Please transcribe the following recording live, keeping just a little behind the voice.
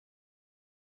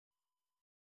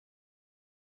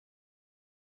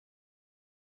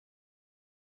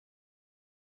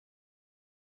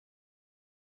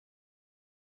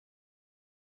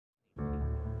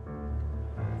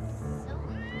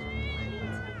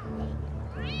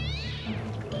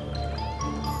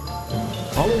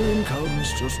Halloween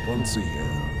comes just once a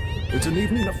year. It's an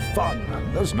evening of fun,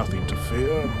 there's nothing to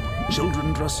fear.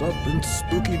 Children dress up in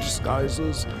spooky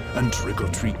disguises and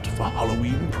trick-or-treat for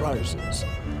Halloween prizes.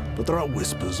 But there are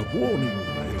whispers of warning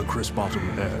in the crisp autumn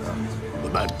air. The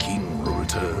Mad King will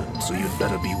return, so you'd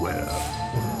better beware.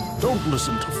 Don't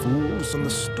listen to fools and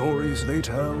the stories they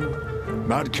tell.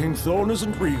 Mad King Thorn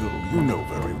isn't real, you know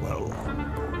very well.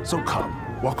 So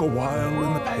come, walk a while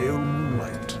in the pale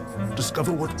moonlight.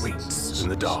 Discover what waits in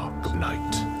the dark of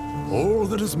night. All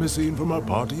that is missing from our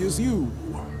party is you.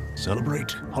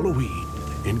 Celebrate Halloween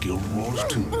in Guild Wars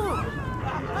 2.